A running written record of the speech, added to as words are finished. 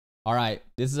All right,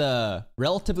 this is a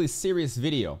relatively serious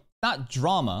video. Not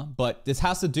drama, but this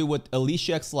has to do with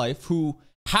Alicia X Life, who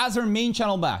has her main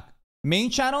channel back. Main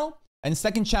channel and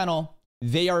second channel,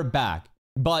 they are back.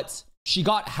 But she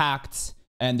got hacked,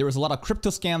 and there was a lot of crypto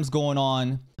scams going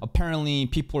on. Apparently,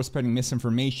 people are spreading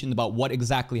misinformation about what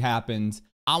exactly happened.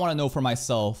 I want to know for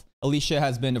myself. Alicia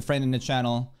has been a friend in the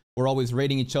channel. We're always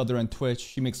rating each other on Twitch.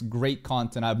 She makes great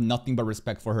content. I have nothing but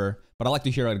respect for her. But I'd like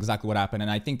to hear exactly what happened.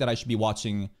 And I think that I should be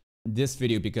watching this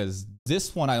video because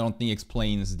this one I don't think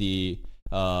explains the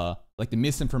like the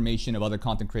misinformation of other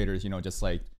content creators, you know, just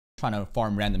like trying to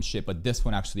farm random shit. But this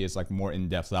one actually is like more in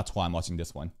depth. So that's why I'm watching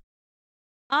this one.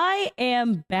 I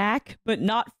am back, but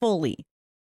not fully.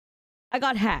 I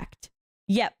got hacked.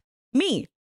 Yep, me,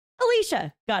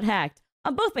 Alicia, got hacked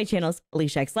on both my channels,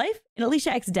 Alicia X Life and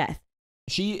Alicia X Death.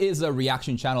 She is a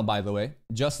reaction channel, by the way,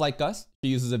 just like us.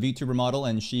 She uses a VTuber model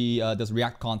and she does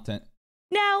react content.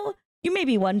 Now, you may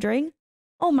be wondering,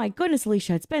 oh my goodness,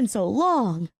 Alicia, it's been so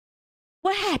long.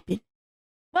 What happened?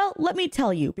 Well, let me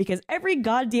tell you, because every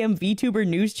goddamn VTuber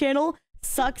news channel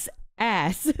sucks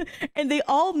ass. And they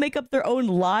all make up their own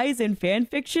lies and fan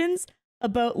fictions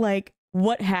about like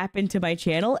what happened to my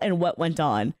channel and what went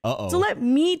on. So let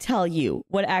me tell you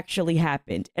what actually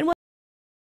happened and what.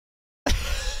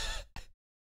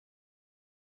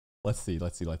 Let's see.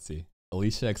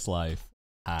 Alicia X Life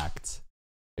hacked.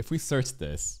 If we search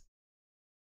this,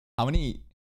 how many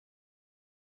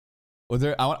was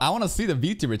there? I want to see the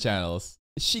VTuber channels.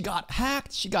 She got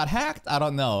hacked. I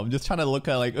don't know. I'm just trying to look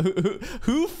at like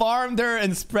who farmed her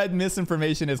and spread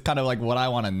misinformation is kind of like what I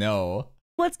want to know.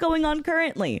 What's going on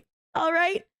currently? All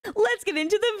right, let's get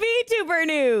into the VTuber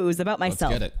news about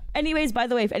myself. Let's get it. Anyways, by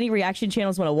the way, if any reaction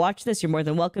channels want to watch this, you're more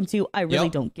than welcome to. I really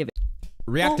don't give it.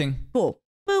 Reacting. Cool.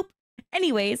 Boop.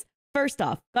 Anyways, first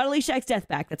off, got Alicia X Death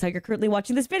back. That's how you're currently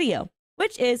watching this video,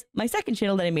 which is my second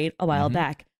channel that I made a while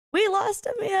back. We lost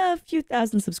a few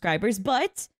thousand subscribers,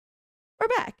 but we're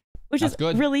back, which is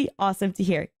really awesome to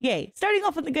hear. Yay. Starting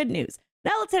off with the good news.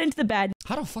 Now let's head into the bad.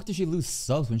 How the fuck did she lose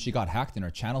subs when she got hacked and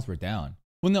her channels were down?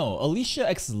 Well, no, Alicia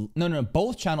X... No,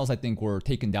 both channels, I think, were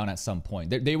taken down at some point.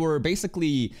 They were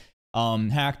basically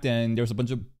hacked and there was a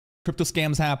bunch of crypto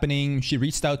scams happening. She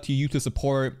reached out to YouTube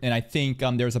support, and I think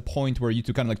there was a point where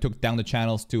YouTube kind of like took down the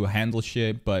channels to handle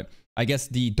shit, but I guess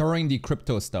during the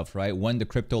crypto stuff, right? When the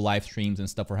crypto live streams and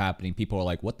stuff were happening, people were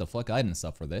like, what the fuck? I didn't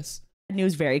suffer this.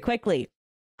 News very quickly.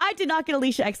 I did not get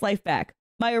Alicia X Life back.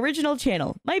 My original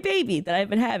channel, my baby that I've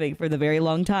been having for the very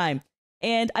long time.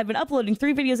 And I've been uploading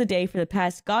 3 videos a day for the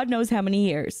past God knows how many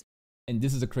years. And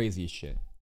this is the craziest shit.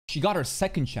 She got her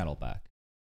second channel back,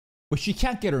 but she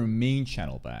can't get her main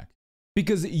channel back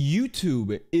because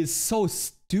YouTube is so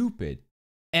stupid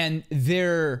and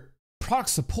their product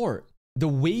support, the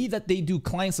way that they do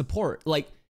client support, like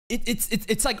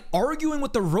it's like arguing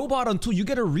with the robot until you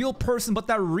get a real person, but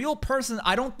that real person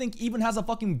I don't think even has a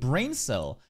fucking brain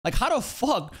cell. Like, how the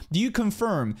fuck do you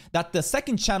confirm that the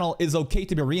second channel is okay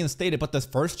to be reinstated, but the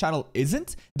first channel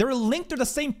isn't? They're linked to the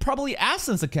same probably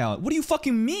AdSense account. What do you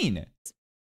fucking mean?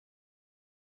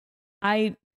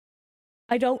 I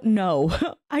don't know.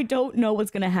 I don't know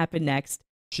what's gonna happen next.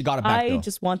 She got it back, though. I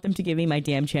just want them to give me my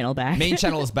damn channel back. Main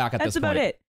channel is back at this point. That's about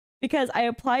it. Because I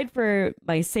applied for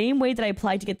my same way that I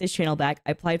applied to get this channel back.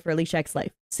 I applied for Alicia X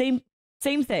Life. Same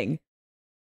thing.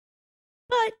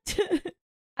 But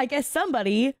I guess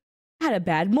somebody had a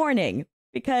bad morning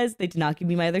because they did not give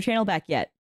me my other channel back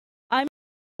yet. I'm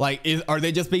like, are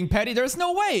they just being petty? There's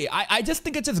no way. I just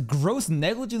think it's just gross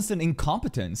negligence and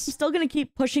incompetence. I'm still going to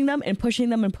keep pushing them and pushing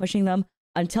them and pushing them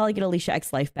until I get Alicia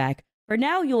X Life back. For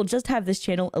now, you'll just have this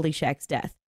channel, Alicia X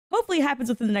Death. Hopefully it happens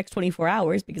within the next 24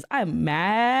 hours because I'm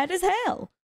mad as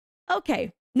hell.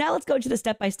 Okay, now let's go to the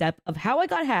step-by-step of how I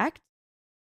got hacked,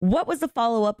 what was the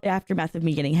follow-up aftermath of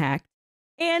me getting hacked,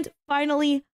 and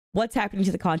finally, what's happening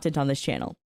to the content on this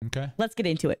channel. Okay. Let's get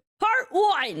into it. Part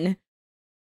 1.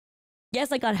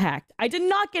 Yes, I got hacked. I did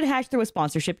not get hacked through a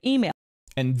sponsorship email.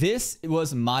 And this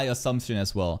was my assumption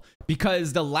as well,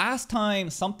 because the last time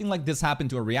something like this happened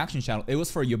to a reaction channel, it was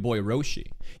for your boy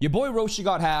Roshi. Your boy Roshi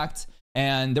got hacked,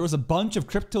 and there was a bunch of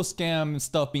crypto scam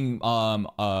stuff being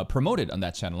promoted on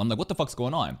that channel. I'm like, what the fuck's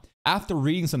going on? After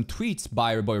reading some tweets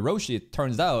by your boy Roshi, it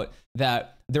turns out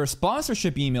that their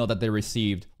sponsorship email that they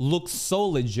received looked so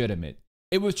legitimate.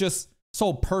 It was just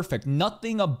so perfect.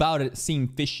 Nothing about it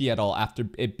seemed fishy at all after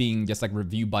it being just like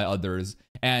reviewed by others.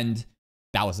 And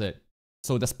that was it.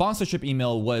 So the sponsorship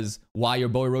email was why your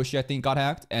boy Roshi, I think, got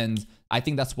hacked. And I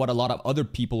think that's what a lot of other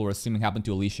people were assuming happened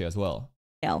to Alicia as well.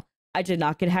 I did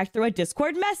not get hacked through a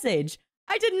Discord message.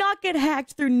 I did not get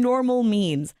hacked through normal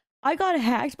means. I got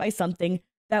hacked by something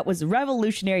that was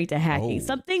revolutionary to hacking. Oh.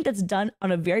 Something that's done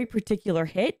on a very particular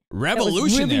hit. Revolutionary. That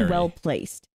was really well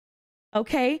placed.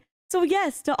 Okay? So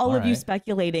yes, to all of you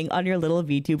speculating on your little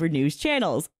VTuber news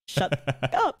channels, shut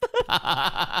up.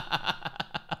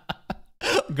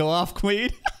 Go off, Queen.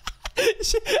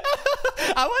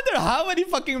 I wonder how many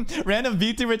fucking random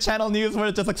VTuber channel news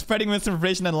were just like spreading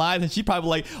misinformation and lies, and she probably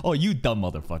like, oh, you dumb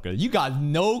motherfucker. You got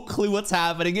no clue what's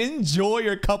happening. Enjoy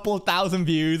your couple of thousand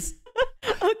views.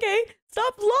 Okay,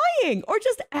 stop lying or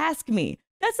just ask me.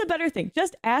 That's the better thing.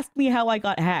 Just ask me how I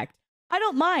got hacked. I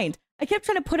don't mind. I kept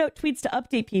trying to put out tweets to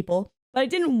update people, but I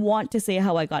didn't want to say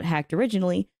how I got hacked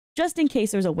originally, just in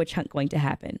case there's a witch hunt going to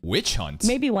happen. Witch hunt?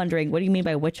 Maybe wondering, what do you mean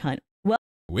by witch hunt? Well,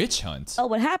 witch hunt? Well,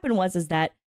 what happened was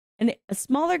that a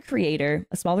smaller creator,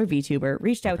 a smaller VTuber,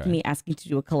 reached out to me asking to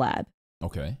do a collab.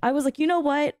 Okay. I was like, you know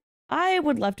what? I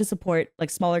would love to support like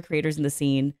smaller creators in the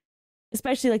scene,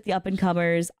 especially like the up and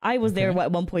comers. I was there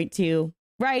at 1.2,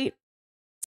 right?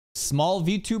 Small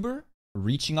VTuber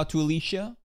reaching out to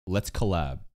Alicia. Let's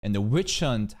collab. And the witch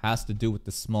hunt has to do with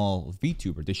the small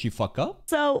VTuber. Did she fuck up?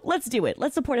 So let's do it.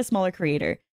 Let's support a smaller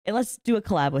creator and let's do a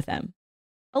collab with them.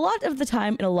 A lot of the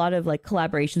time in a lot of like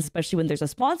collaborations, especially when there's a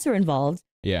sponsor involved,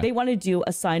 they want to do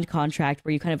a signed contract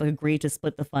where you kind of agree to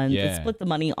split the funds and split the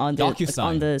money on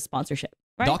the sponsorship.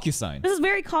 Right? DocuSign. This is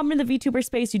very common in the VTuber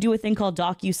space. You do a thing called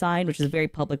DocuSign, which is a very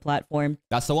public platform.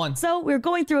 That's the one. So we're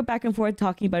going through it back and forth,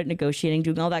 talking about it, negotiating,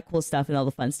 doing all that cool stuff and all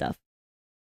the fun stuff.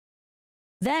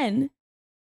 Then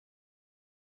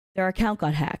their account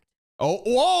got hacked. Oh,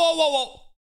 whoa.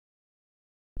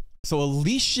 So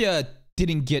Alicia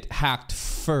didn't get hacked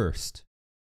first.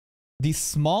 The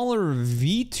smaller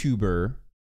VTuber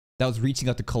that was reaching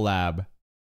out to collab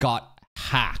got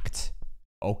hacked.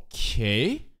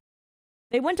 Okay.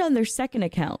 They went on their second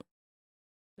account,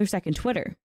 their second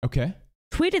Twitter. Okay.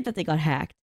 Tweeted that they got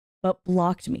hacked, but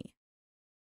blocked me.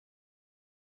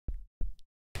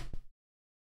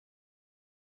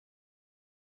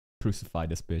 Crucify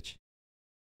this bitch.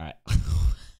 All right.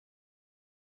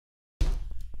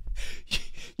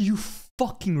 You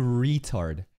fucking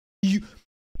retard. You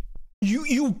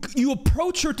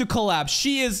approach her to collab.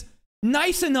 She is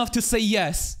nice enough to say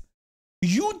yes.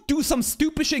 You do some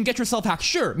stupid shit and get yourself hacked.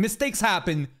 Sure, mistakes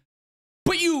happen.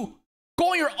 But you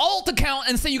go on your alt account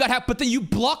and say you got hacked, but then you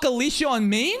block Alicia on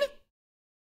main?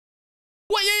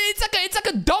 What? It's like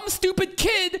a dumb, stupid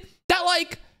kid that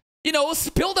like, you know,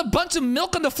 spilled a bunch of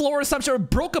milk on the floor or something, or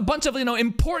broke a bunch of, you know,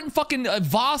 important fucking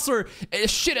vase or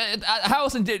shit at a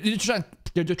house, and they're trying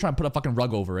to put a fucking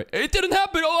rug over it. It didn't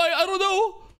happen. Oh, I don't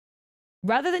know.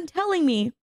 Rather than telling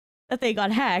me that they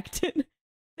got hacked,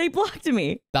 they blocked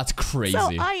me. That's crazy. So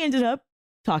I ended up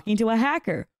talking to a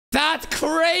hacker. That's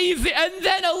crazy. And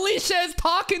then Alicia is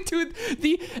talking to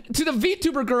the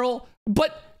VTuber girl,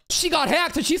 but she got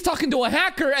hacked, and she's talking to a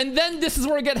hacker, and then this is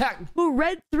where I get hacked. Who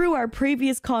read through our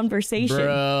previous conversation.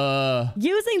 Bruh.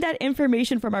 Using that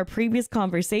information from our previous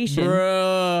conversation,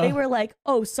 Bruh. They were like,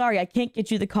 oh, sorry, I can't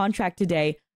get you the contract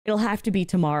today. It'll have to be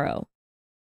tomorrow.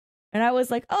 And I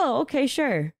was like, oh, okay,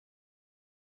 sure.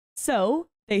 So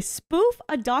they spoof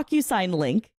a DocuSign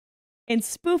link and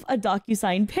spoof a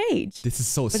DocuSign page. This is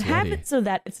so but sweaty. have it so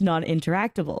that it's not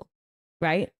interactable,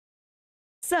 right?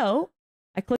 So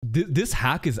I click This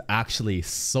hack is actually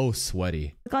so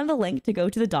sweaty. on the link to go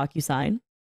to the DocuSign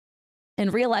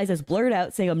and realize it's blurred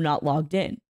out saying I'm not logged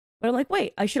in. But I'm like,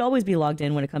 wait, I should always be logged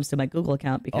in when it comes to my Google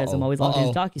account because I'm always logged in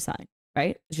as DocuSign,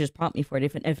 right? It should just prompt me for it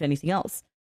if anything else.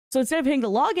 So instead of hitting the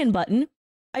login button,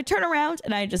 I turn around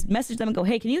and I just message them and go,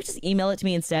 hey, can you just email it to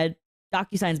me instead?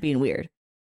 DocuSign's being weird.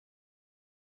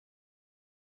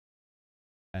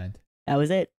 And that was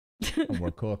it.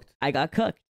 we're cooked. I got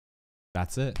cooked.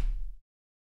 That's it.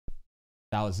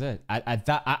 That was it.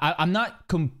 I'm not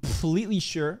completely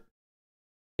sure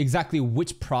exactly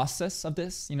which process of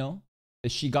this, you know,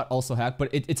 that she got also hacked, but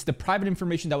it's the private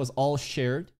information that was all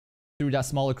shared through that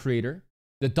smaller creator.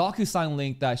 The DocuSign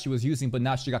link that she was using, but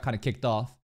now she got kind of kicked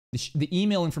off. The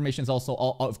email information is also,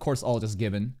 of course, all just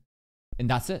given. And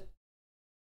that's it.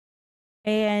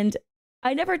 And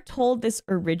I never told this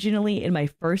originally in my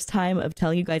first time of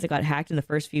telling you guys I got hacked in the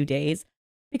first few days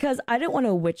because I didn't want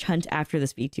to witch hunt after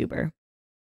this VTuber.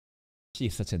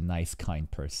 She's such a nice, kind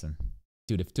person.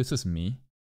 Dude, if this was me,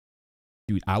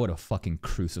 dude, I would have fucking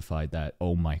crucified that.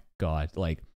 Oh my God.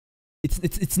 Like,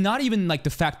 it's not even like the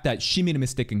fact that she made a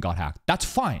mistake and got hacked. That's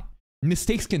fine.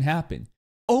 Mistakes can happen.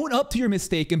 Own up to your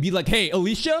mistake and be like, hey,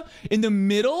 Alicia, in the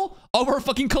middle of our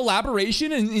fucking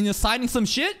collaboration and assigning some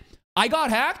shit, I got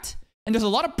hacked. And there's a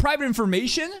lot of private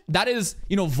information that is,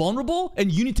 you know, vulnerable,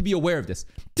 and you need to be aware of this.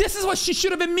 This is what she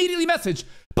should have immediately messaged.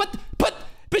 But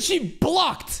she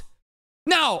blocked.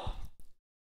 Now,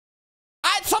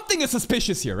 something is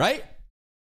suspicious here, right?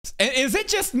 Is it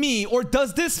just me, or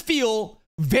does this feel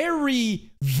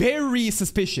very, very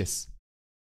suspicious?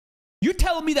 You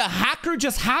telling me the hacker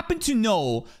just happened to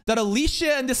know that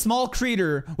Alicia and the small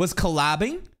creator was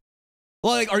collabing?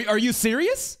 Like, are you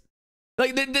serious?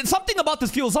 Like, something about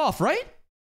this feels off, right?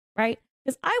 Right?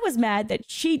 Because I was mad that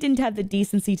she didn't have the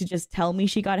decency to just tell me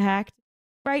she got hacked,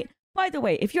 right? By the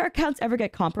way, if your accounts ever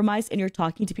get compromised and you're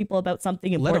talking to people about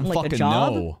something important like a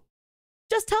job,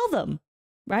 just tell them,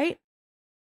 right?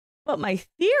 But my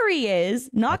theory is,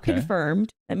 not confirmed,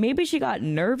 that maybe she got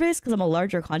nervous because I'm a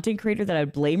larger content creator, that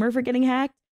I'd blame her for getting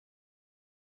hacked.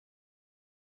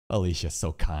 Alicia's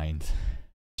so kind.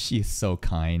 She is so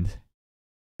kind.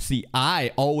 See,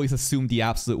 I always assume the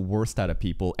absolute worst out of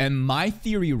people. And my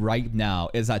theory right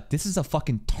now is that this is a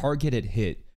fucking targeted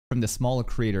hit from the smaller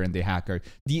creator and the hacker.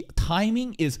 The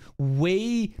timing is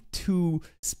way too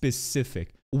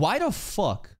specific. Why the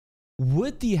fuck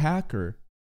would the hacker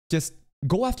just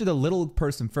go after the little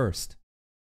person first?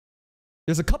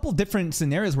 There's a couple different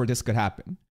scenarios where this could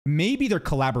happen. Maybe their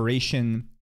collaboration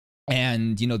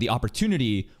and, you know, the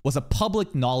opportunity was a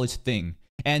public knowledge thing.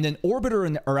 And an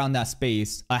orbiter around that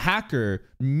space, a hacker,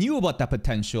 knew about that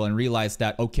potential and realized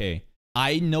that, okay,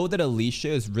 I know that Alicia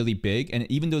is really big, and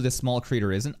even though the small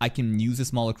creator isn't, I can use the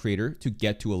smaller creator to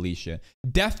get to Alicia.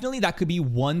 Definitely that could be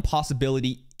one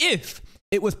possibility if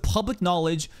it was public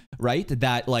knowledge, right,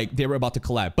 that like they were about to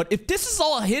collab. But if this is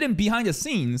all hidden behind the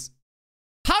scenes,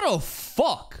 how the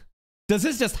fuck does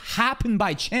this just happen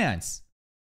by chance?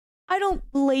 I don't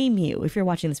blame you if you're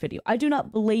watching this video. I do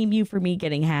not blame you for me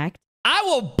getting hacked. I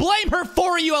will blame her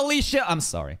for you, Alicia. I'm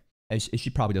sorry. She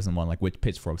probably doesn't want like which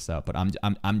pitchforks out, but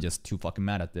I'm just too fucking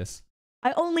mad at this.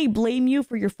 I only blame you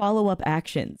for your follow-up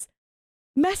actions.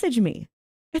 Message me.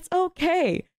 It's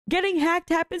okay. Getting hacked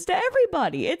happens to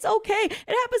everybody. It's okay. It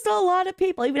happens to a lot of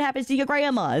people. It even happens to your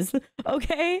grandmas.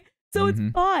 Okay? So it's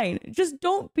fine. Just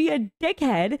don't be a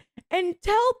dickhead and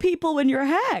tell people when you're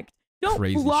hacked.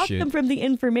 Don't block them from the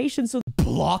information. So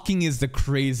blocking is the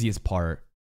craziest part.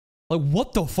 Like,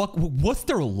 what the fuck? What's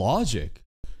their logic?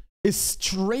 Is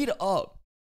straight up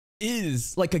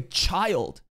is like a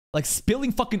child, like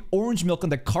spilling fucking orange milk on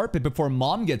the carpet before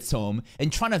mom gets home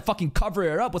and trying to fucking cover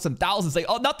it up with some thousands. Like,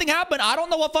 oh, nothing happened. I don't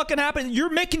know what fucking happened. You're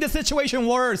making the situation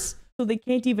worse. So they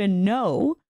can't even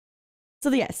know. So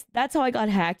yes, that's how I got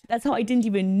hacked. That's how I didn't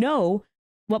even know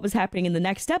what was happening in the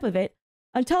next step of it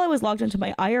until I was logged into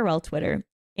my IRL Twitter,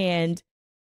 and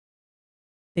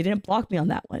they didn't block me on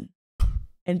that one.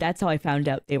 And that's how I found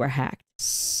out they were hacked.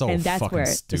 And that's where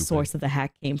the source of the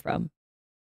hack came from.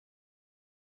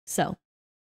 So,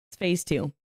 it's phase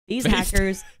 2. These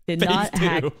hackers did not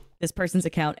hack this person's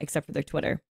account except for their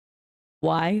Twitter.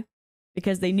 Why?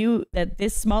 Because they knew that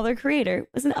this smaller creator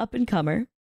was an up-and-comer.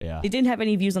 Yeah. They didn't have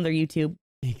any views on their YouTube.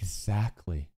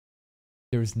 Exactly.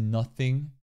 There's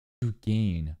nothing to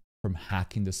gain from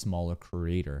hacking the smaller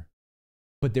creator.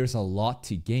 But there's a lot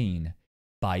to gain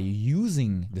by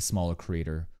using the smaller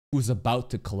creator who's about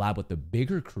to collab with the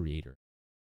bigger creator.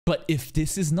 But if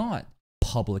this is not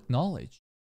public knowledge,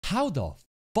 how the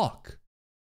fuck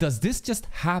does this just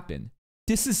happen?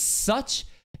 This is such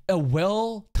a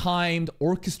well-timed,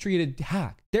 orchestrated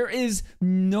hack. There is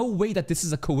no way that this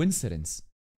is a coincidence.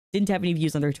 Didn't have any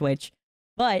views on their Twitch,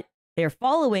 but they're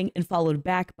following and followed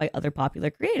back by other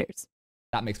popular creators.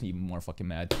 That makes me even more fucking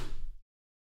mad.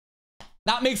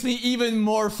 That makes me even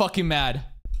more fucking mad.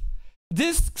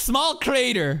 This small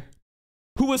creator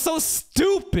who was so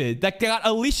stupid that got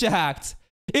Alicia hacked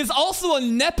is also a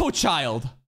Nepo child.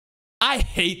 I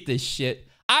hate this shit.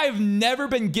 I've never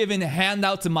been given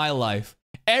handouts in my life.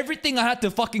 Everything I had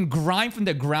to fucking grind from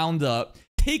the ground up,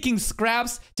 taking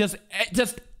scraps, just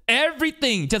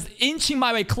everything, just inching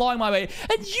my way, clawing my way.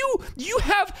 And you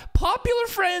have popular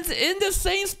friends in the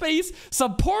same space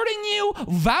supporting you,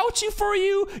 vouching for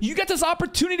you. You get this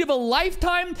opportunity of a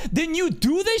lifetime, then you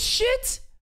do this shit?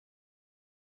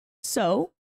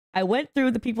 So I went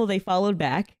through the people they followed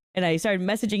back, and I started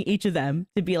messaging each of them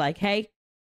to be like, hey,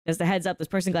 just a heads up, this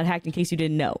person got hacked in case you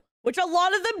didn't know. Which a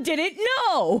lot of them didn't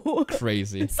know.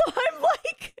 Crazy. So I'm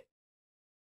like,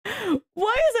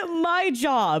 why is it my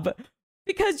job?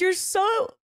 Because you're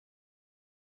so...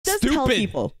 Just stupid. tell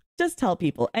people. Just tell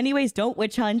people. Anyways, don't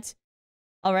witch hunt.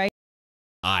 All right?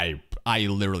 I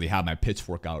literally have my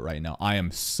pitchfork out right now. I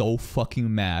am so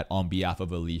fucking mad on behalf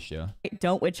of Alicia.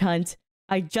 Don't witch hunt.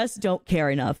 I just don't care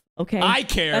enough, okay? I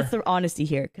care. That's the honesty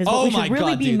here. Because what we should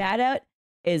really be mad at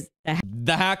is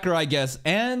the hacker, I guess,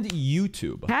 and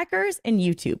YouTube. Hackers and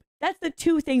YouTube. That's the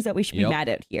two things that we should be mad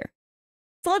at here.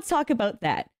 So let's talk about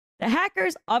that. The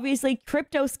hackers, obviously,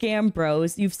 crypto scam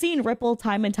bros. You've seen Ripple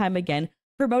time and time again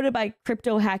promoted by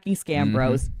crypto hacking scam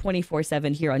bros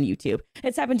 24/7 here on YouTube.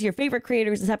 It's happened to your favorite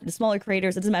creators. It's happened to smaller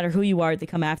creators. It doesn't matter who you are. They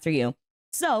come after you.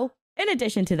 So in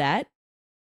addition to that,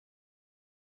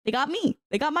 they got me.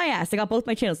 They got my ass. They got both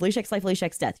my channels, Alicia X Life, Alicia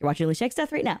X Death. You're watching Alicia X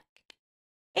Death right now.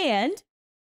 And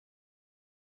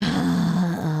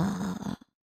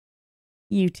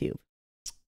YouTube.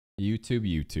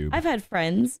 YouTube. I've had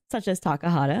friends such as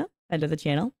Takahata, friend of the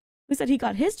channel, who said he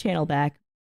got his channel back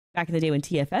in the day when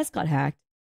TFS got hacked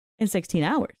in 16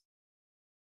 hours.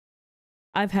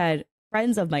 I've had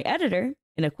friends of my editor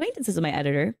and acquaintances of my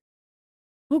editor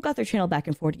who got their channel back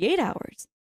in 48 hours.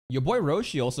 Your boy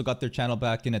Roshi also got their channel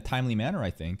back in a timely manner,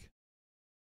 I think.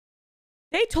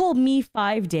 They told me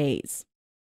 5 days.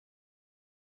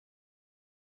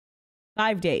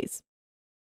 5 days.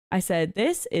 I said,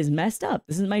 this is messed up.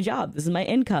 This is my job. This is my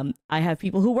income. I have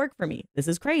people who work for me. This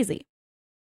is crazy.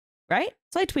 Right?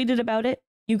 So I tweeted about it.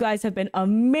 You guys have been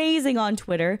amazing on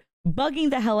Twitter, bugging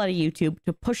the hell out of YouTube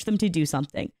to push them to do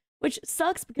something, which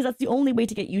sucks because that's the only way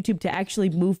to get YouTube to actually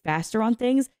move faster on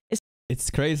things. It's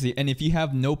crazy. And if you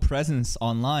have no presence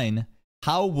online,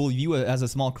 how will you as a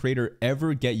small creator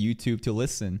ever get YouTube to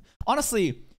listen?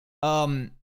 Honestly,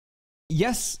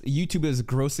 yes, YouTube is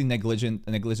grossly negligent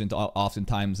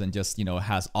oftentimes and just, you know,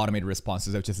 has automated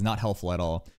responses, which is not helpful at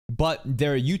all. But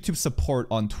their YouTube support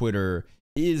on Twitter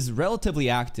is relatively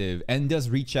active and does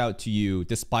reach out to you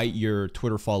despite your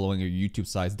Twitter following or YouTube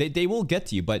size. They will get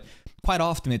to you, but quite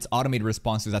often it's automated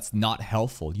responses that's not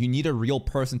helpful. You need a real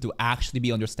person to actually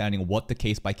be understanding what the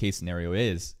case-by-case scenario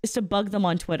is. Is to bug them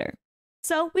on Twitter.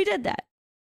 So we did that.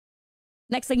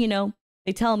 Next thing you know,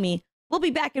 they tell me, we'll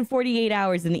be back in 48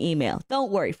 hours in the email. Don't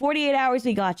worry, 48 hours,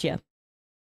 we got you.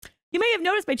 You may have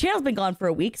noticed my channel's been gone for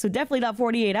a week, so definitely not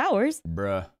 48 hours.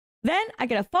 Bruh. Then I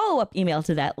get a follow-up email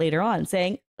to that later on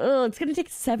saying, oh, it's going to take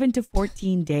 7 to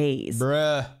 14 days.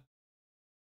 Bruh.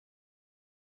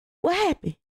 What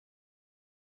happened?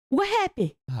 What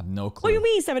happened? I have no clue. What do you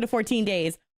mean 7 to 14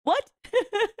 days? What?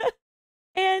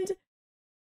 And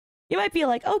you might be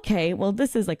like, okay, well,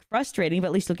 this is like frustrating, but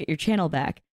at least you'll get your channel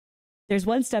back. There's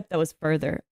one step that was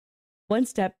further. One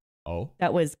step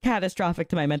that was catastrophic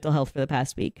to my mental health for the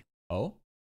past week. Oh?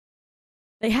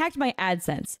 They hacked my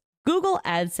AdSense. Google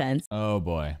AdSense. Oh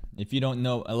boy. If you don't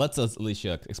know, let's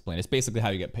Alicia explain. It's basically how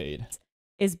you get paid.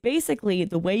 Is basically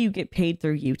the way you get paid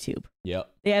through YouTube.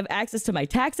 Yep. They have access to my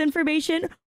tax information.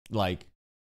 Like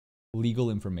legal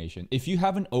information. If you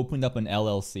haven't opened up an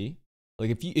LLC,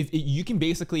 like if you can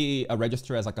basically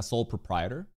register as like a sole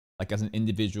proprietor, like as an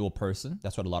individual person.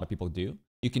 That's what a lot of people do.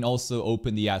 You can also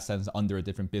open the AdSense under a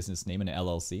different business name in an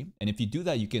LLC. And if you do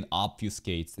that, you can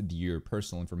obfuscate your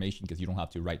personal information because you don't have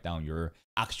to write down your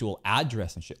actual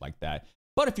address and shit like that.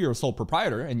 But if you're a sole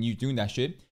proprietor and you're doing that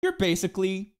shit, you're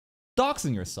basically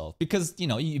doxing yourself because, you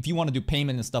know, if you want to do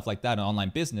payment and stuff like that in online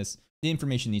business, the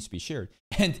information needs to be shared.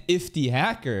 And if the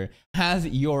hacker has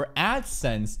your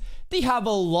AdSense, they have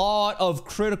a lot of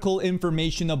critical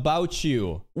information about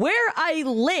you. Where I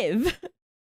live.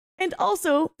 And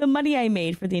also the money I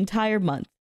made for the entire month.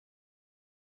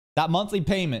 That monthly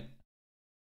payment.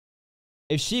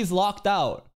 If she's locked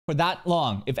out for that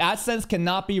long, if AdSense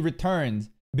cannot be returned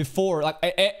before, like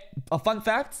a fun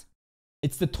fact,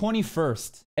 it's the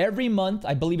 21st. Every month,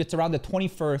 I believe it's around the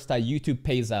 21st that YouTube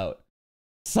pays out.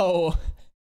 So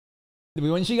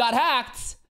when she got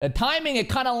hacked, the timing, it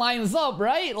kind of lines up,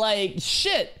 right? Like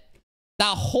shit,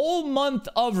 that whole month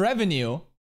of revenue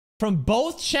from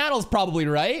both channels probably,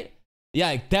 right?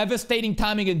 Yeah, devastating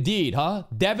timing indeed, huh?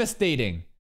 Devastating.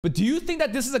 But do you think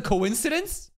that this is a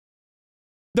coincidence?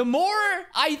 The more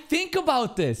I think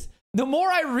about this, the more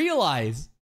I realize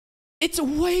it's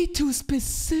way too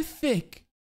specific.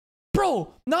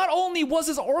 Bro, not only was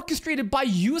this orchestrated by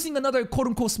using another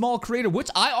quote-unquote small creator, which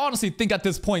I honestly think at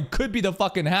this point could be the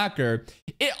fucking hacker,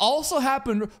 it also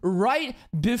happened right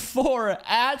before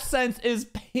AdSense is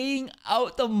paying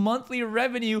out the monthly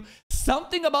revenue.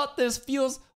 Something about this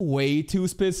feels way too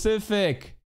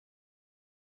specific.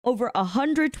 Over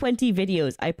 120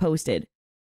 videos I posted,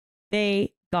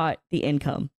 they got the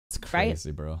income. It's crazy,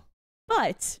 right? Bro.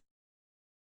 But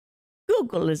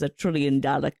Google is $1 trillion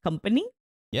company.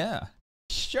 Yeah,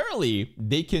 surely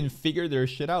they can figure their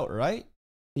shit out, right?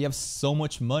 They have so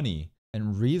much money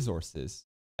and resources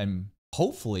and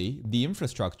hopefully the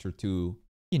infrastructure to,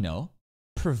 you know,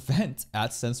 prevent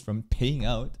AdSense from paying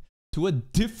out to a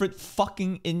different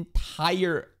fucking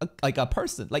entire, like a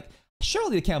person. Like,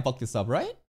 surely they can't fuck this up,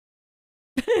 right?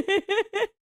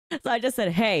 So I just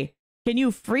said, hey, can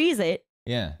you freeze it?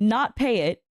 Yeah. Not pay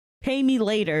it. Pay me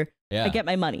later. Yeah. I get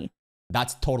my money.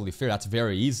 That's totally fair. That's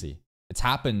very easy. It's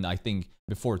happened, I think,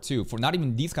 before too. For not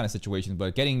even these kind of situations,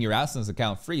 but getting your AdSense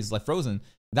account freeze, like frozen.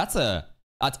 That's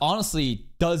honestly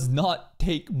does not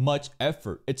take much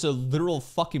effort. It's a literal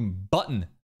fucking button.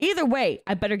 Either way,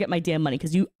 I better get my damn money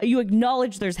because you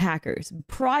acknowledge there's hackers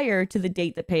prior to the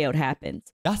date the payout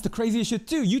happens. That's the craziest shit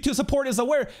too. YouTube support is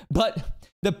aware, but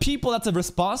the people that's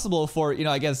responsible for,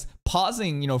 I guess,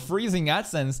 pausing, freezing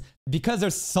AdSense, because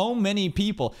there's so many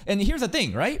people. And here's the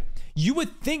thing, right? You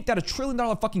would think that $1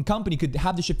 trillion fucking company could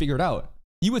have this shit figured out.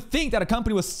 You would think that a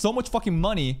company with so much fucking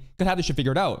money could have this shit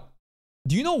figured out.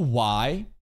 Do you know why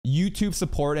YouTube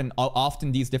support and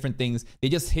often these different things, they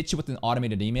just hit you with an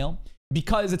automated email?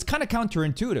 Because it's kind of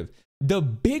counterintuitive. The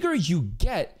bigger you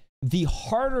get, the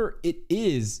harder it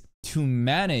is to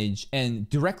manage and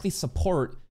directly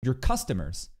support your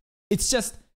customers. It's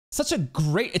just such a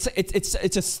great,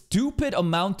 it's a stupid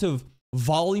amount of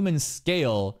volume and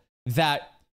scale that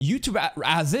YouTube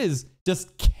as is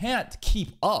just can't keep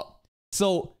up.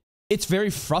 So it's very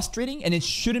frustrating and it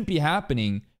shouldn't be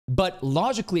happening, but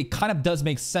logically it kind of does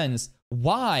make sense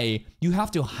why you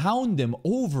have to hound them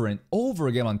over and over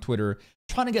again on Twitter,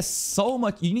 trying to get so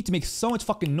much, you need to make so much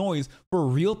fucking noise for a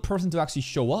real person to actually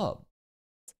show up.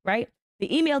 Right? They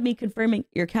emailed me confirming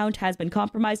your account has been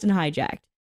compromised and hijacked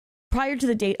prior to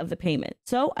the date of the payment.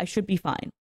 So I should be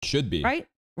fine. Should be. Right?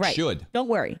 Right. Should. Don't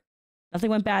worry.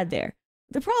 Nothing went bad there.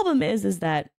 The problem is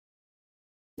that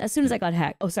as soon as I got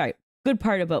hacked, oh, sorry. Good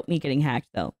part about me getting hacked,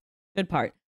 though. Good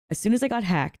part. As soon as I got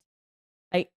hacked,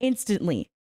 I instantly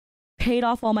paid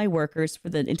off all my workers for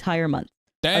the entire month.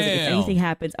 Damn. I was like, if anything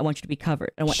happens, I want you to be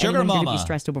covered. I don't want Sugar anyone here to mama. be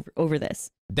stressed over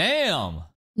this. Damn.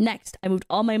 Next, I moved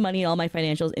all my money, all my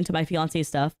financials into my fiance's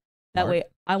stuff. That way,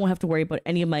 I won't have to worry about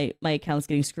any of my accounts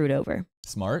getting screwed over.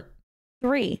 Smart.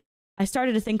 3, I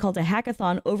started a thing called a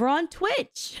hackathon over on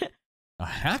Twitch. A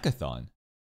hackathon?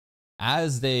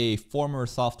 As a former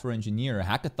software engineer,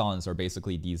 hackathons are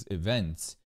basically these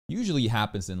events. Usually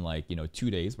happens in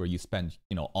 2 days where you spend,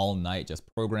 all night just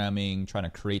programming, trying to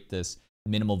create this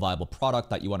minimal viable product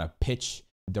that you want to pitch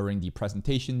during the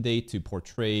presentation day to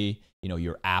portray,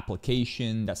 your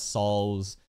application that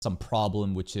solves some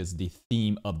problem, which is the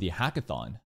theme of the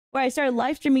hackathon. Where I started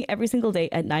live streaming every single day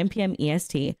at 9 p.m.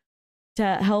 EST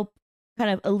to help kind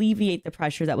of alleviate the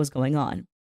pressure that was going on.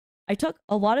 I took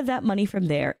a lot of that money from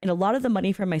there and a lot of the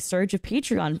money from my surge of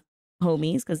Patreon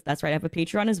homies, because that's right, I have a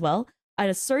Patreon as well. I had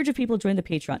a surge of people join the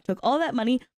Patreon, took all that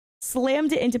money,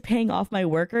 slammed it into paying off my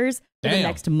workers for the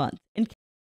next month. And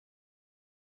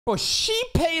well, she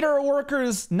paid her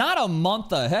workers not a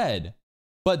month ahead,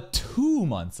 but 2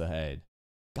 months ahead.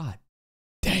 God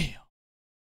damn.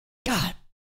 God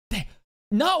damn.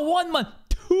 Not 1 month,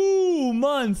 2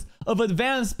 months of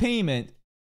advance payment,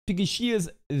 because she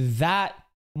is that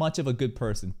much of a good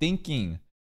person, thinking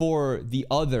for the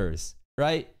others,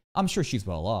 right? I'm sure she's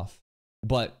well off,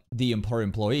 but the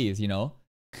employees,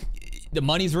 the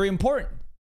money's very important.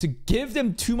 To give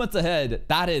them 2 months ahead,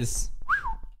 that is...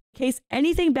 In case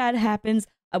anything bad happens,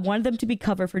 I wanted them to be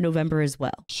covered for November as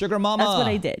well. Sugar mama. That's what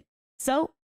I did.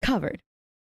 So, covered.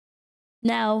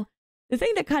 Now, the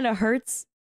thing that kind of hurts...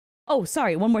 Oh,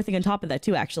 sorry, one more thing on top of that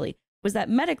too, actually, was that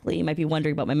medically, you might be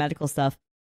wondering about my medical stuff.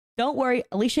 Don't worry,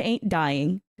 Alicia ain't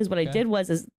dying, because what I did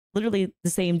was literally the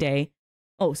same day.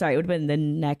 Oh, sorry, it would have been the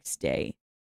next day.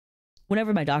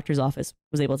 Whenever my doctor's office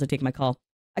was able to take my call,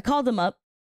 I called them up.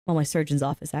 Well, my surgeon's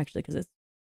office, actually, because it's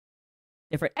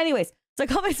different. Anyways, so I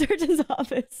called my surgeon's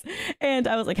office, and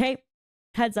I was like, hey,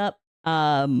 heads up,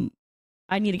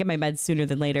 I need to get my meds sooner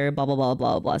than later, blah, blah, blah,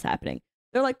 blah, blah is happening.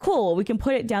 They're like, cool, we can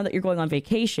put it down that you're going on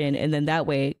vacation, and then that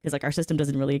way, because our system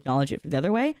doesn't really acknowledge it for the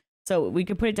other way, so we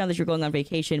can put it down that you're going on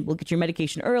vacation, we'll get your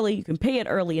medication early, you can pay it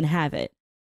early and have it.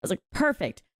 I was like,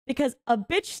 perfect, because a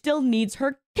bitch still needs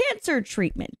her cancer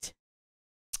treatment.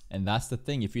 And that's the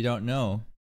thing, if you don't know,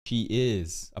 she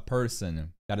is a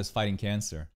person that is fighting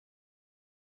cancer.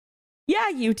 Yeah,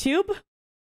 YouTube.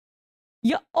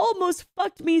 You almost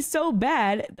fucked me so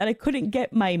bad that I couldn't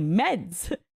get my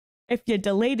meds if you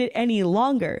delayed it any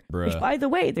longer. Bruh. Which, by the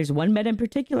way, there's one med in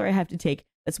particular I have to take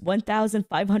that's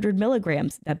 1,500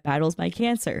 milligrams that battles my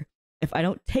cancer. If I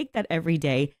don't take that every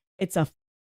day, it's a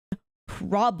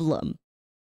problem.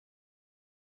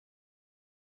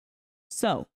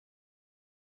 So,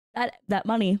 that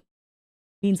money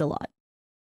means a lot.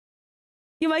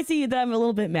 You might see that I'm a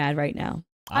little bit mad right now.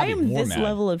 I am this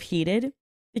level of heated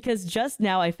because just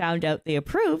now I found out they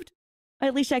approved my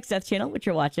Alicia X Death channel, which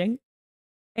you're watching,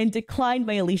 and declined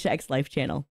my Alicia X Life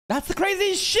channel. That's the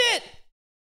craziest shit!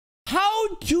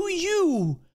 How do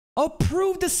you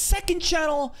approve the second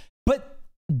channel but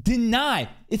deny?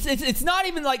 It's not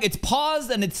even like it's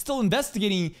paused and it's still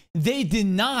investigating. They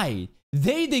denied.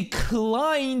 They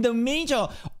declined the main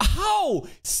channel. How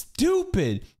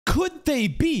stupid could they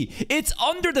be? It's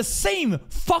under the same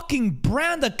fucking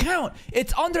brand account.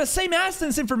 It's under the same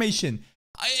AdSense information.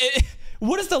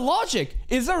 What is the logic?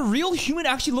 Is there a real human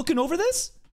actually looking over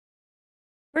this?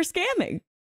 For scamming.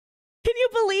 Can you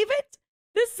believe it?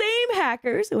 The same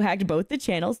hackers who hacked both the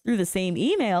channels through the same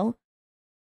email,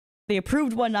 they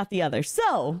approved one, not the other.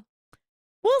 So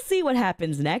we'll see what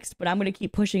happens next, but I'm going to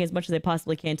keep pushing as much as I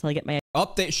possibly can until I get my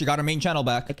update. She got her main channel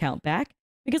back. Account back,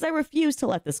 because I refuse to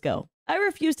let this go. I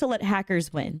refuse to let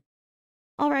hackers win.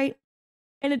 All right.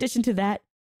 In addition to that,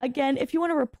 again, if you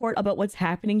want to report about what's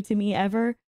happening to me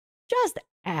ever, just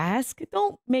ask.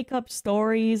 Don't make up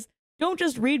stories. Don't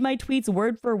just read my tweets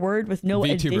word for word with no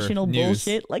VTuber additional news.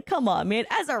 bullshit. Like, come on, man.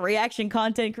 As a reaction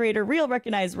content creator, real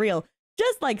recognize real.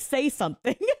 Just like say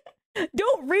something.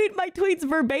 Don't read my tweets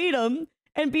verbatim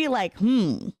and be like,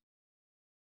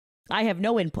 I have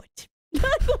no input.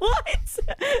 What?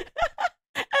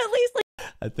 At least, like,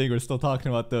 I think we're still talking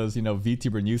about those, you know,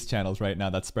 VTuber news channels right now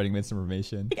that's spreading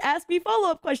misinformation. ask me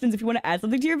follow-up questions if you want to add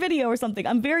something to your video or something.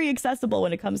 I'm very accessible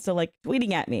when it comes to like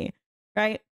tweeting at me,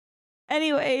 right?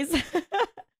 Anyways, so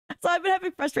I've been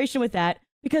having frustration with that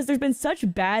because there's been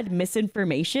such bad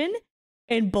misinformation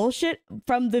and bullshit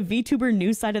from the VTuber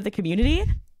news side of the community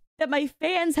that my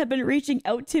fans have been reaching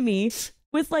out to me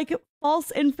with like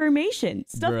false information,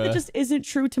 stuff that just isn't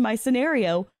true to my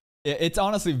scenario. It's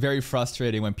honestly very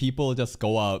frustrating when people just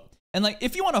go out and, like,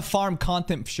 if you want to farm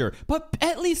content, sure, but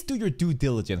at least do your due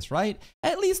diligence, right?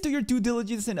 At least do your due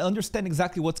diligence and understand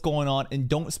exactly what's going on and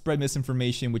don't spread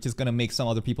misinformation, which is going to make some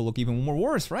other people look even more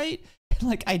worse, right?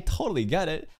 Like, I totally get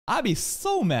it. I'd be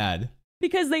so mad.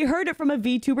 Because they heard it from a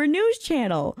VTuber news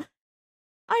channel.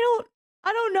 I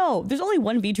don't know. There's only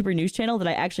one VTuber news channel that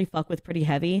I actually fuck with pretty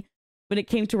heavy when it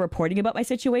came to reporting about my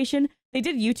situation. They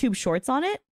did YouTube shorts on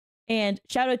it. And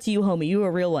shout out to you, homie. You were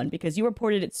a real one because you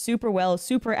reported it super well,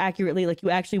 super accurately, like you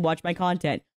actually watch my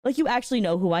content, like you actually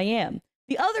know who I am.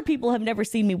 The other people have never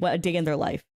seen me a day in their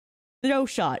life. No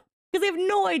shot. Because they have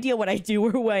no idea what I do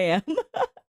or who I am.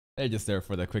 They're just there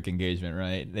for the quick engagement,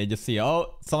 right? They just see,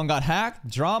 oh, someone got hacked,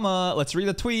 drama, let's read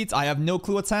the tweets. I have no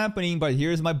clue what's happening, but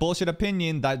here's my bullshit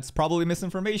opinion. That's probably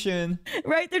misinformation.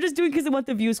 Right? They're just doing it because they want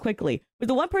the views quickly. But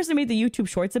the one person who made the YouTube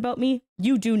shorts about me,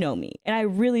 you do know me. And I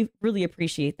really, really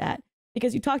appreciate that.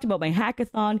 Because you talked about my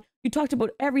hackathon. You talked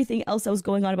about everything else that was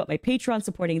going on about my Patreon,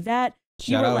 supporting that.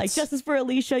 You were like, justice for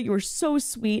Alicia. You were so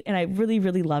sweet. And I really,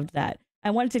 really loved that.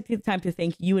 I wanted to take the time to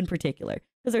thank you in particular.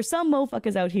 Because there's some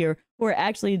motherfuckers out here who are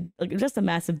actually like, just a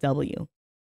massive W.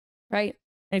 Right?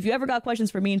 And if you ever got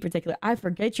questions for me in particular, I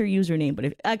forget your username. But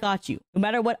if I got you, no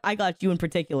matter what, I got you in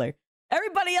particular.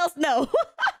 Everybody else, no.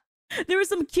 There were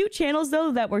some cute channels,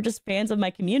 though, that were just fans of my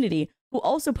community who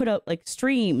also put out like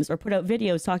streams or put out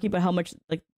videos talking about how much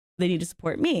like they need to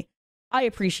support me. I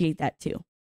appreciate that, too.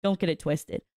 Don't get it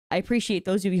twisted. I appreciate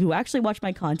those of you who actually watch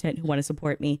my content who want to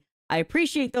support me. I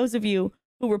appreciate those of you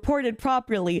who reported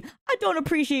properly. I don't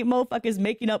appreciate motherfuckers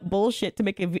making up bullshit to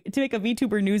make a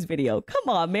VTuber news video. Come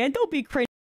on, man. Don't be cringe.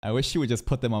 I wish you would just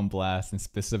put them on blast and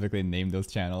specifically name those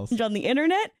channels. On the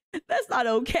internet? That's not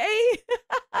okay.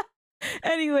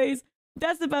 Anyways,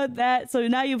 that's about that. So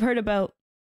now you've heard about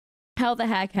how the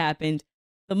hack happened,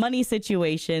 the money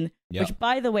situation, which,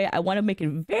 by the way, I want to make it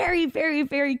very, very,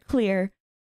 very clear.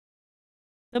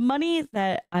 The money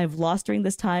that I've lost during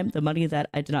this time, the money that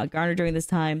I did not garner during this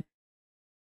time,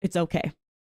 it's okay.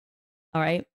 All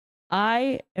right?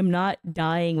 I am not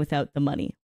dying without the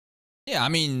money. Yeah, I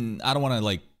mean, I don't want to,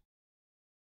 like,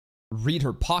 read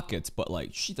her pockets, but, like,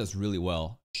 she does really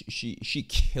well. She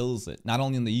kills it. Not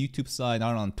only on the YouTube side, not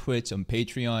only on Twitch, on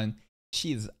Patreon.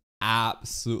 She is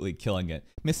absolutely killing it.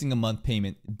 Missing a month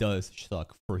payment does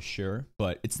suck for sure,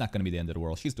 but it's not going to be the end of the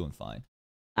world. She's doing fine.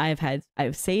 I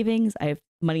have savings. I have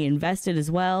money invested as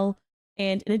well.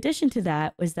 And in addition to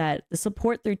that was that the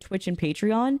support through Twitch and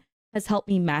Patreon has helped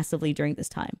me massively during this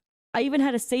time. I even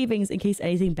had a savings in case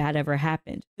anything bad ever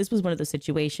happened. This was one of those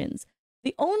situations.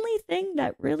 The only thing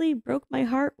that really broke my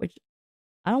heart, which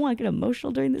I don't want to get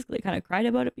emotional during this because I kind of cried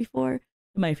about it before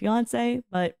to my fiance,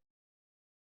 but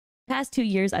past 2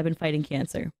 years I've been fighting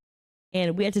cancer.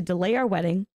 And we had to delay our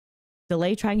wedding,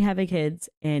 delay trying having kids,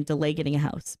 and delay getting a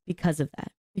house because of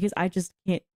that. Because I just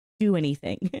can't do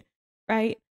anything,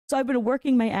 right? So I've been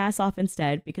working my ass off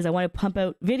instead because I want to pump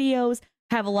out videos,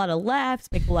 have a lot of laughs,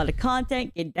 make a lot of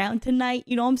content, get down tonight,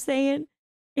 you know what I'm saying?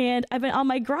 And I've been on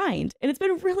my grind. And it's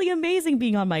been really amazing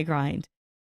being on my grind.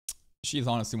 She's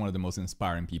honestly one of the most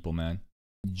inspiring people, man.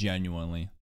 Genuinely.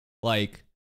 Like,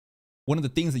 one of the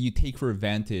things that you take for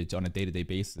advantage on a day-to-day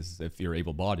basis, if you're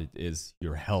able-bodied, is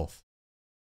your health.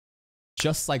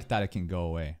 just like that, it can go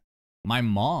away. My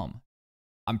mom,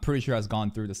 I'm pretty sure, has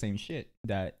gone through the same shit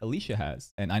that Alicia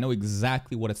has. And I know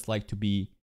exactly what it's like to be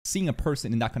seeing a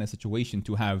person in that kind of situation,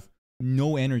 to have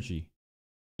no energy.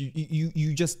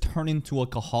 You just turn into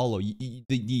like a hollow.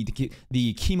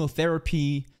 The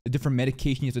chemotherapy, the different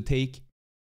medication you have to take,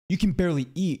 you can barely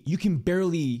eat. You can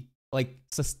barely like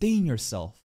sustain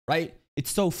yourself, right? It's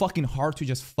so fucking hard to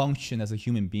just function as a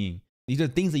human being. These are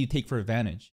things that you take for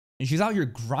advantage. And she's out here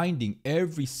grinding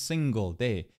every single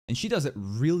day. And she does it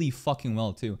really fucking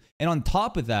well too. And on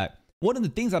top of that, one of the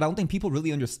things that I don't think people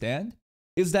really understand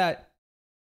is that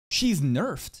she's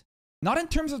nerfed. Not in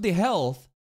terms of the health,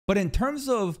 but in terms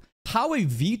of how a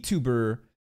VTuber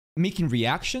making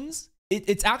reactions,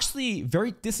 it's actually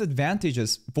very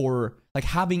disadvantageous for like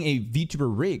having a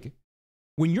VTuber rig.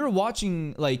 When you're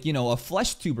watching like, you know, a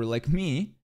flesh tuber like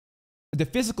me, the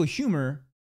physical humor,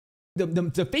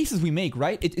 the faces we make,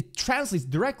 right? It translates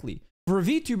directly. For a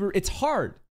VTuber, it's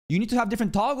hard. You need to have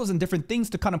different toggles and different things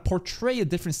to kind of portray a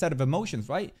different set of emotions,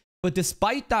 right? But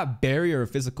despite that barrier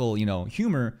of physical, you know,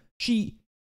 humor, she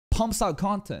pumps out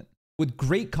content with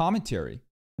great commentary,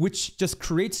 which just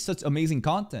creates such amazing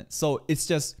content. So it's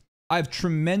just, I have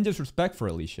tremendous respect for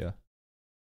Alicia.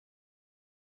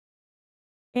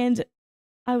 And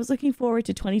I was looking forward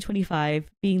to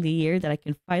 2025 being the year that I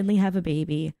can finally have a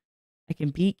baby, I can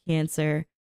beat cancer,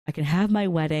 I can have my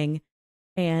wedding,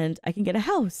 and I can get a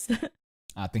house.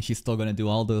 I think she's still going to do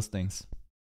all those things.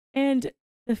 And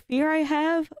the fear I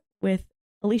have with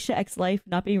Alicia X Life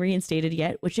not being reinstated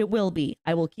yet, which it will be.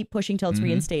 I will keep pushing till it's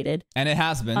reinstated. And it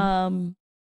has been.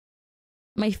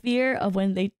 My fear of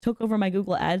when they took over my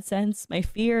Google AdSense, my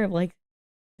fear of like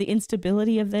the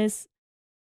instability of this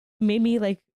made me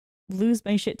like lose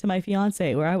my shit to my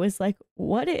fiance, where I was like,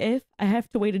 what if I have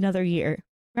to wait another year,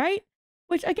 right?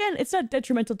 Which again, it's not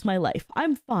detrimental to my life.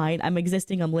 I'm fine. I'm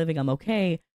existing. I'm living. I'm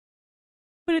okay.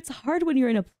 But it's hard when you're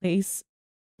in a place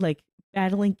like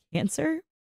battling cancer,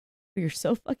 where you're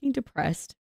so fucking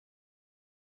depressed.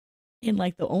 And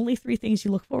like the only 3 things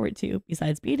you look forward to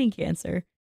besides beating cancer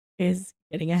is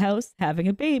getting a house, having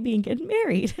a baby, and getting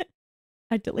married.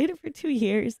 I delayed it for 2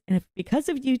 years. And if because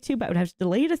of YouTube, I would have to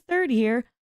delay it a 3rd year,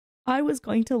 I was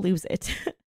going to lose it.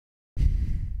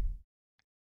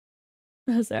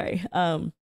 Oh, sorry.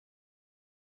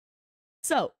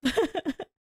 So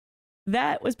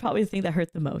that was probably the thing that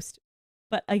hurt the most.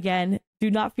 But again, do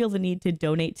not feel the need to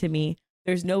donate to me.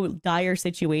 There's no dire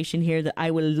situation here that I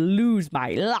will lose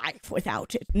my life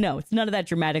without it. No, it's none of that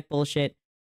dramatic bullshit.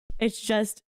 It's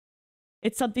just,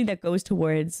 it's something that goes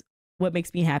towards what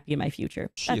makes me happy in my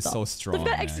future. She is so strong. We've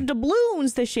got extra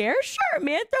doubloons to share. Sure,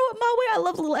 man. Throw it my way. I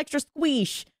love a little extra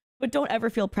squeesh. But don't ever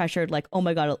feel pressured like, oh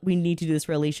my God, we need to do this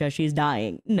for Alicia. She's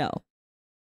dying. No.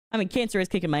 I mean, cancer is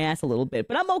kicking my ass a little bit,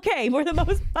 but I'm okay for the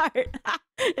most part.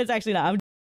 It's actually not.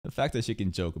 The fact that she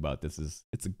can joke about this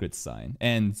it's a good sign.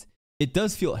 And it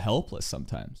does feel helpless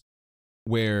sometimes,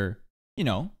 where, you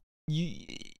know,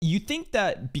 you think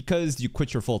that because you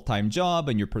quit your full-time job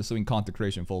and you're pursuing content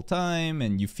creation full-time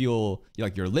and you feel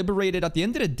like you're liberated, at the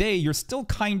end of the day, you're still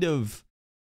kind of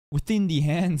within the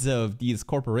hands of these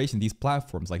corporations, these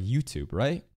platforms like YouTube,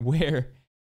 right? Where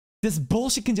this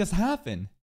bullshit can just happen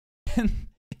and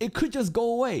it could just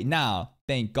go away. Now,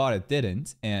 thank God it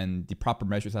didn't, and the proper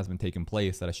measures has been taken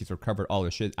place that she's recovered all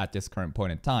her shit at this current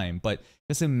point in time. But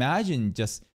just imagine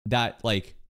just that,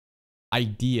 like,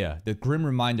 idea, the grim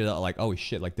reminder that, like, oh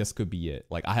shit, like this could be it.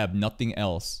 Like, I have nothing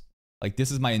else. Like,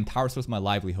 this is my entire source of my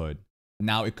livelihood.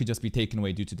 Now it could just be taken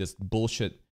away due to this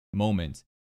bullshit moment.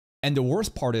 And the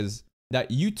worst part is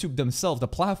that YouTube themselves, the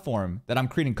platform that I'm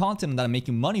creating content and that I'm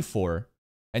making money for,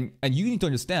 and you need to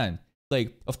understand,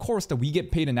 like, of course that we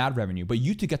get paid in ad revenue, but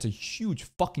YouTube gets a huge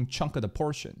fucking chunk of the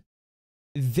portion.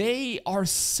 They are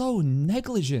so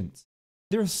negligent.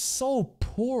 They're so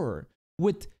poor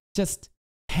with just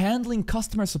handling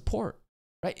customer support,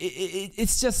 right?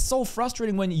 It's just so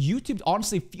frustrating when YouTube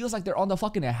honestly feels like they're on the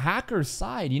fucking hacker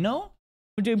side, you know?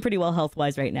 We're doing pretty well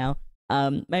health-wise right now.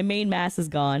 My main mass is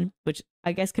gone, which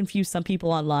I guess confused some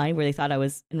people online where they thought I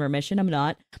was in remission. I'm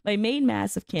not. My main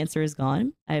mass of cancer is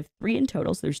gone. I have 3 in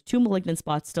total, so there's 2 malignant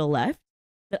spots still left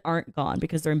that aren't gone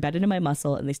because they're embedded in my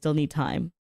muscle and they still need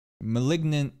time.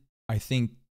 Malignant, I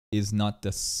think, is not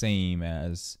the same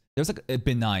as... There's like a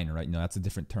benign, right? No, that's a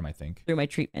different term, I think. Through my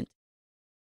treatment.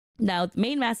 Now, the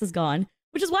main mass is gone,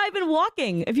 which is why I've been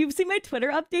walking. If you've seen my Twitter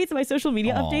updates and my social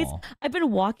media updates, I've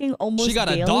been walking almost daily. She got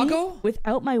a doggo?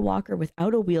 Without my walker,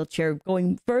 without a wheelchair,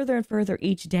 going further and further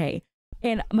each day.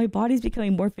 And my body's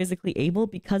becoming more physically able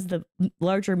because the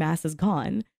larger mass is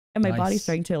gone. And my body's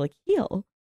starting to like heal.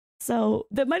 So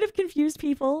that might have confused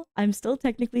people. I'm still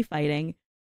technically fighting.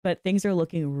 but things are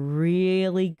looking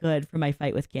really good for my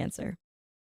fight with cancer.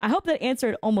 I hope that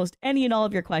answered almost any and all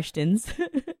of your questions.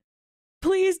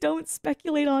 Please don't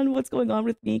speculate on what's going on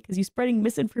with me, because you spreading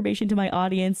misinformation to my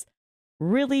audience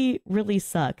really, really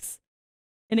sucks.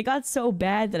 And it got so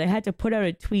bad that I had to put out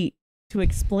a tweet to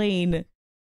explain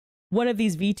one of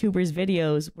these VTubers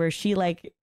videos where she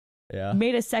like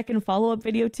made a second follow-up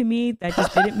video to me that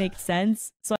just didn't make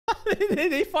sense. So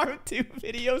they farmed 2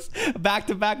 videos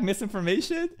back-to-back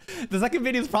misinformation. The second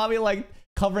video is probably like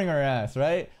covering her ass,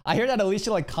 right? I hear that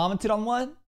Alicia like commented on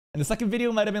one, and the second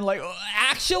video might have been like, oh,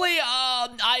 actually,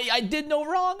 I did no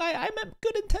wrong. I meant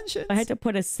good intentions. I had to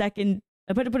put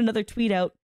another tweet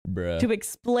out to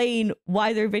explain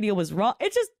why their video was wrong.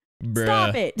 It's just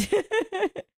stop it.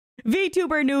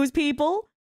 VTuber news people,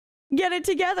 get it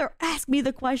together. Ask me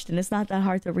the question. It's not that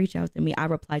hard to reach out to me. I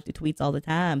reply to tweets all the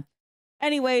time.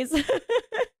 Anyways,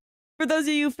 for those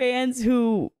of you fans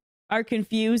who are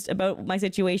confused about my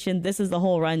situation, this is the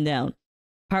whole rundown.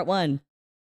 Part 1,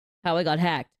 how I got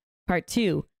hacked. Part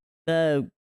 2, the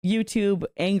YouTube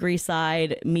angry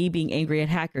side, me being angry at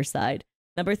hacker side.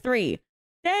 Number 3,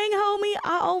 dang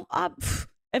homie,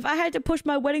 if I had to push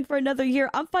my wedding for another year,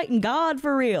 I'm fighting God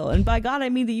for real. And by God, I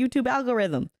mean the YouTube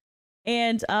algorithm.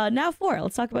 And now 4,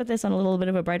 let's talk about this on a little bit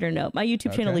of a brighter note. My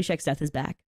YouTube channel, Alicia X Death, is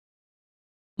back.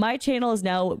 My channel is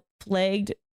now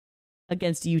plagued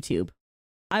against YouTube.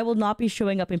 I will not be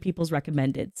showing up in people's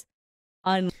recommendeds.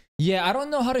 Yeah, I don't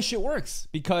know how this shit works,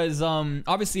 because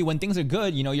obviously when things are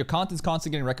good, you know, your content's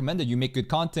constantly getting recommended. You make good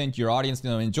content, your audience, you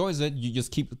know, enjoys it. You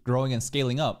just keep growing and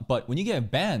scaling up. But when you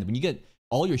get banned, when you get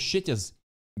all your shit just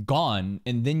gone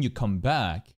and then you come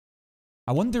back,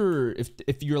 I wonder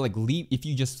if you're like if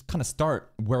you just kind of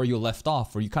start where you left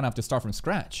off, or you kind of have to start from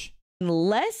scratch.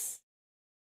 Unless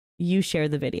you share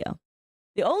the video.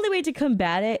 The only way to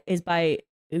combat it is by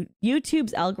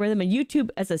YouTube's algorithm, and YouTube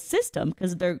as a system,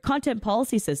 because their content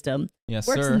policy system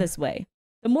works in this way.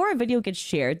 The more a video gets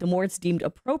shared, the more it's deemed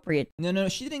appropriate. No,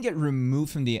 she didn't get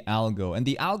removed from the algo. And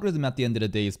the algorithm at the end of the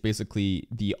day is basically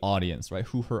the audience, right?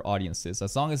 Who her audience is.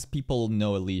 As long as people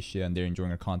know Alicia and they're enjoying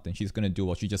her content, she's going to do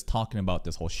what she's just talking about,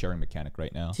 this whole sharing mechanic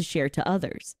right now. To share to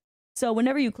others. So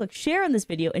whenever you click share on this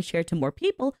video and share it to more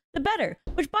people, the better.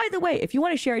 Which, by the way, if you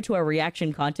want to share it to our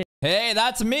reaction content. Hey,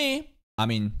 that's me. I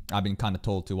mean, I've been kind of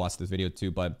told to watch this video too,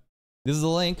 but this is the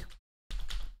link.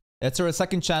 It's her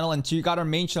second channel, and she got her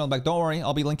main channel back. Don't worry,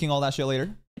 I'll be linking all that shit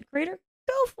later. Creator,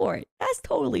 go for it. That's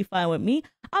totally fine with me.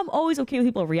 I'm always okay with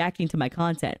people reacting to my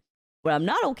content. What I'm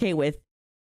not okay with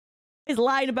is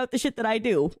lying about the shit that I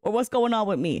do or what's going on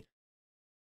with me.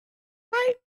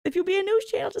 Right? If you be a news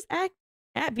channel, just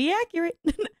be accurate.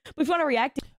 But if you want to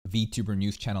react, VTuber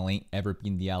news channel ain't ever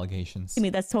been the allegations. I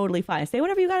mean, that's totally fine. Say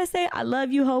whatever you gotta say. I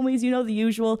love you, homies. You know the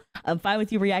usual. I'm fine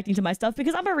with you reacting to my stuff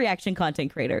because I'm a reaction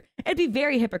content creator. It'd be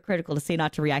very hypocritical to say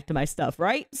not to react to my stuff,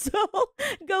 right? So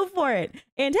go for it.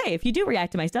 And hey, if you do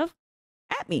react to my stuff,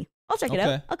 at me. I'll check it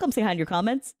out. I'll come say hi in your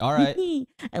comments. All right.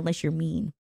 Unless you're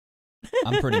mean.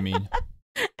 I'm pretty mean.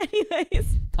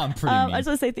 Anyways, I'm pretty mean. I just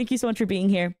want to say thank you so much for being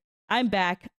here. I'm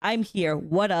back. I'm here.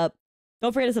 What up?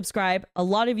 Don't forget to subscribe. A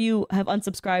lot of you have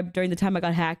unsubscribed during the time I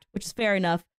got hacked, which is fair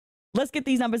enough. Let's get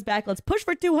these numbers back. Let's push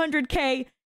for 200K.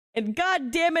 And god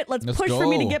damn it, let's push for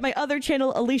me to get my other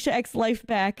channel, Alicia X Life,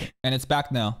 back. And it's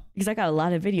back now. Because I got a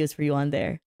lot of videos for you on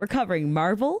there. We're covering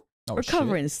Marvel. We're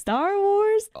covering Star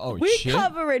Wars. We're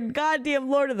covering goddamn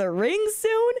Lord of the Rings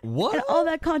soon. What? And all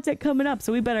that content coming up.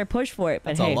 So we better push for it.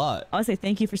 But that's hey, a lot. I want to say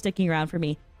thank you for sticking around for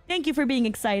me. Thank you for being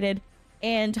excited.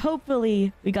 And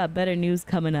hopefully we got better news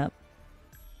coming up.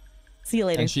 See you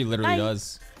later. And she literally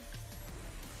does.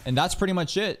 And that's pretty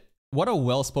much it. What a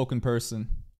well-spoken person.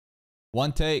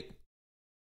 One take.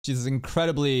 She's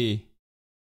incredibly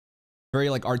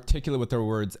very like articulate with her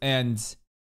words. And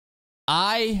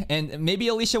maybe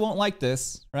Alicia won't like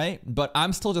this, right? But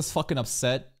I'm still just fucking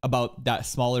upset about that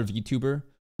smaller VTuber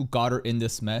who got her in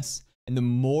this mess. And the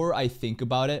more I think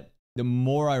about it, the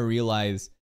more I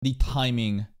realize the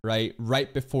timing, right?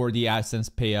 Right before the AdSense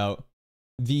payout.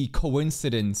 The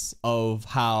coincidence of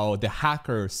how the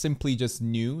hacker simply just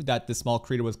knew that the small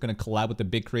creator was going to collab with the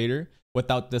big creator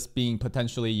without this being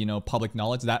potentially, you know, public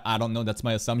knowledge. That I don't know. That's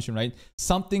my assumption, right?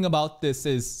 Something about this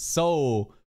is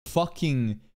so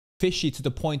fucking fishy to the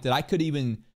point that I could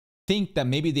even think that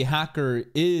maybe the hacker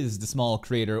is the small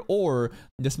creator, or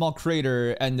the small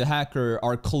creator and the hacker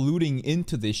are colluding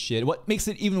into this shit. What makes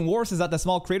it even worse is that the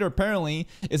small creator apparently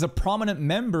is a prominent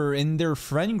member in their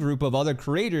friend group of other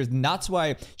creators, and that's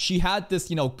why she had this,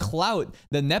 you know, clout,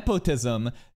 the nepotism,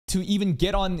 to even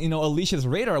get on, you know, Alicia's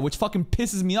radar, which fucking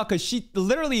pisses me off because she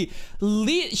literally,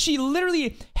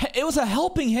 it was a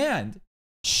helping hand.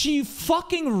 She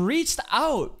fucking reached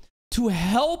out to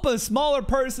help a smaller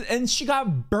person and she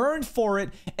got burned for it.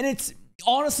 And it's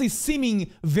honestly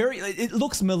seeming very, it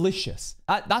looks malicious.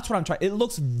 That's what I'm trying. It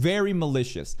looks very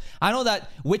malicious. I know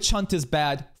that witch hunt is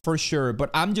bad for sure, but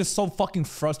I'm just so fucking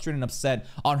frustrated and upset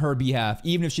on her behalf,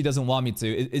 even if she doesn't want me to.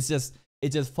 It's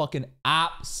just fucking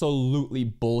absolutely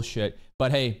bullshit.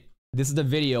 But hey, this is the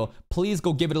video. Please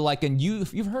go give it a like. And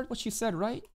you've heard what she said,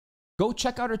 right? Go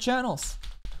check out her channels.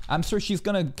 I'm sure she's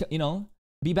gonna, you know,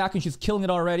 be back and she's killing it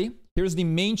already. Here's the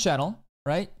main channel,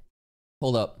 right?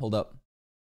 Hold up.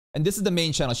 And this is the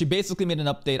main channel. She basically made an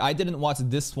update. I didn't watch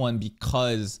this one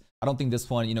because I don't think this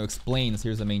one, you know, explains.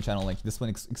 Here's the main channel link. This one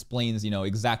explains, you know,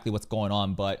 exactly what's going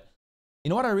on. But you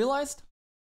know what I realized?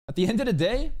 At the end of the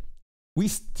day, we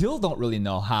still don't really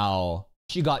know how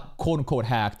she got quote unquote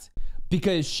hacked,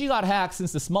 because she got hacked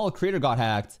since the smaller creator got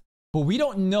hacked, but we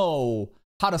don't know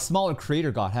how the smaller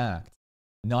creator got hacked.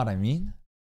 You know what I mean?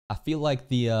 I feel like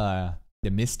the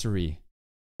mystery,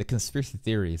 the conspiracy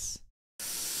theories,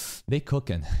 they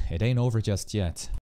cooking. It ain't over just yet.